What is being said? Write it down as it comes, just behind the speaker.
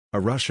A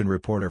Russian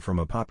reporter from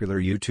a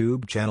popular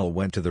YouTube channel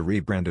went to the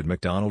rebranded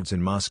McDonald's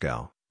in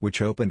Moscow,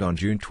 which opened on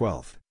June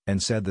 12,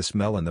 and said the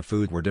smell and the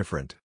food were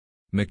different.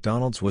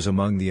 McDonald's was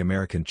among the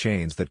American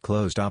chains that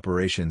closed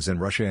operations in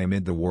Russia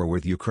amid the war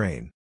with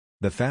Ukraine.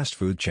 The fast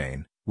food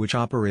chain, which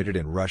operated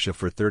in Russia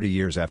for 30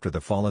 years after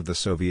the fall of the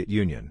Soviet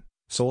Union,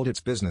 sold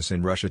its business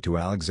in Russia to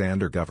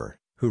Alexander Gover,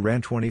 who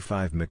ran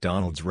 25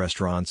 McDonald's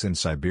restaurants in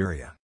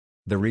Siberia.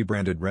 The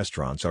rebranded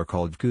restaurants are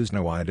called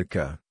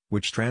Vkuznoy,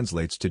 which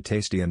translates to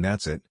tasty and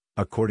that's it,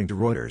 according to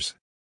Reuters.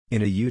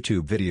 In a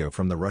YouTube video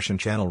from the Russian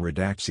channel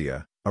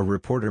Redaktsiya, a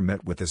reporter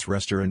met with this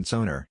restaurant's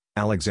owner,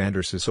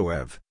 Alexander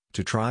Sisoev,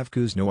 to try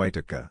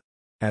Vkuznoy.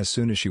 As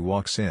soon as she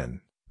walks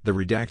in, the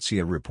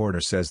Redaktsiya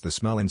reporter says the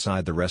smell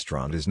inside the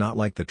restaurant is not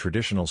like the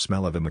traditional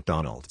smell of a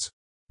McDonald's.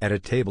 At a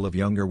table of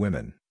younger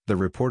women, the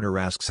reporter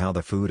asks how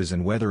the food is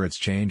and whether it's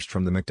changed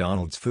from the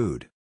McDonald's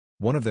food.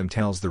 One of them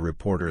tells the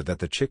reporter that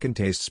the chicken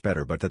tastes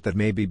better but that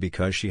may be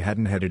because she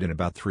hadn't had it in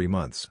about 3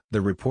 months.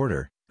 The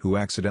reporter, who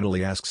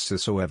accidentally asks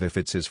Sisoev if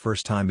it's his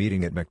first time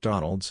eating at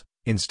McDonald's,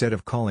 instead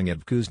of calling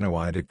it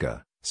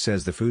Vkuznoy,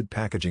 says the food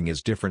packaging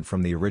is different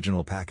from the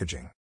original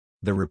packaging.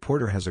 The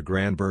reporter has a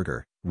grand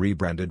burger,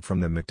 rebranded from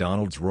the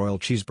McDonald's Royal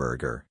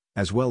Cheeseburger,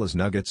 as well as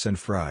nuggets and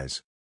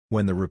fries.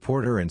 When the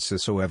reporter and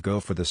Sisoev go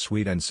for the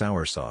sweet and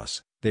sour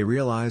sauce, they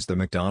realize the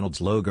McDonald's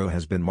logo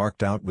has been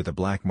marked out with a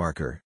black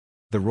marker.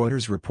 The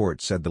Reuters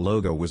report said the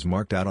logo was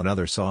marked out on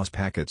other sauce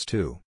packets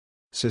too.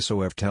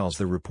 Sisoev tells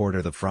the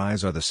reporter the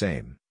fries are the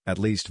same, at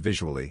least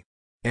visually.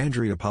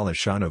 Andrea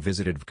Polishano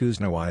visited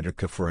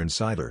Vkuznoy for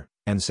Insider,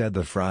 and said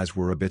the fries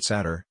were a bit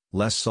sadder,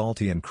 less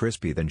salty and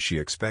crispy than she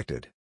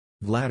expected.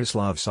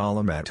 Vladislav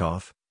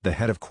Solomatov, the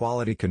head of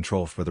quality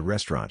control for the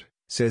restaurant,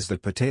 says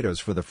that potatoes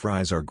for the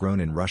fries are grown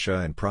in Russia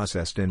and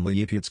processed in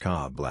Lipetsk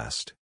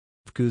Oblast.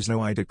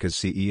 Vkuznoy's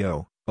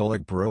CEO,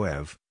 Oleg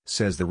Boroev,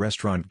 says the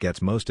restaurant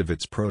gets most of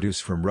its produce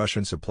from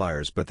Russian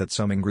suppliers but that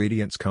some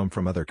ingredients come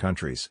from other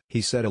countries.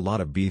 He said a lot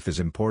of beef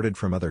is imported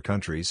from other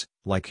countries,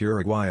 like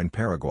Uruguay and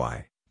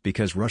Paraguay,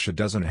 because Russia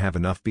doesn't have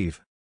enough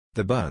beef.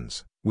 The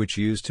buns, which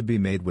used to be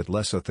made with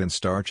lecithin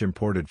starch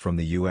imported from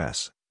the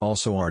US,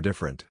 also are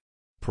different.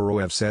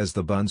 Boroev says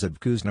the buns at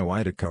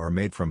Vkuznoy are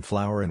made from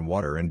flour and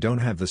water and don't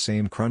have the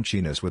same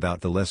crunchiness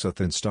without the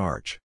lecithin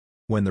starch.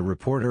 When the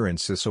reporter and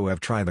Sisoev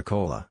try the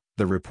cola,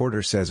 the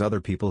reporter says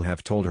other people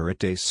have told her it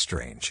tastes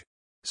strange.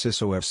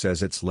 Sisoev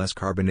says it's less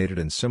carbonated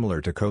and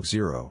similar to Coke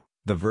Zero,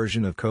 the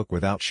version of Coke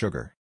without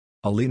sugar.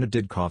 Alina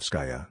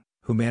Didkovskaya,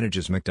 who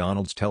manages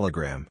McDonald's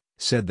Telegram,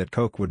 said that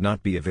Coke would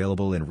not be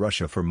available in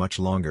Russia for much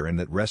longer and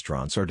that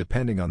restaurants are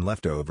depending on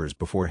leftovers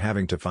before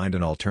having to find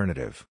an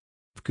alternative.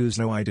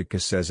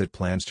 Vkuznoy says it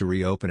plans to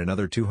reopen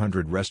another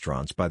 200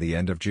 restaurants by the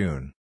end of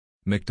June.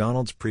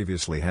 McDonald's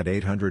previously had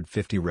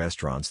 850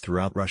 restaurants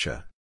throughout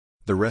Russia.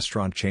 The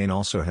restaurant chain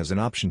also has an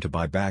option to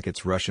buy back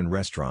its Russian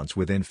restaurants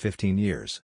within 15 years.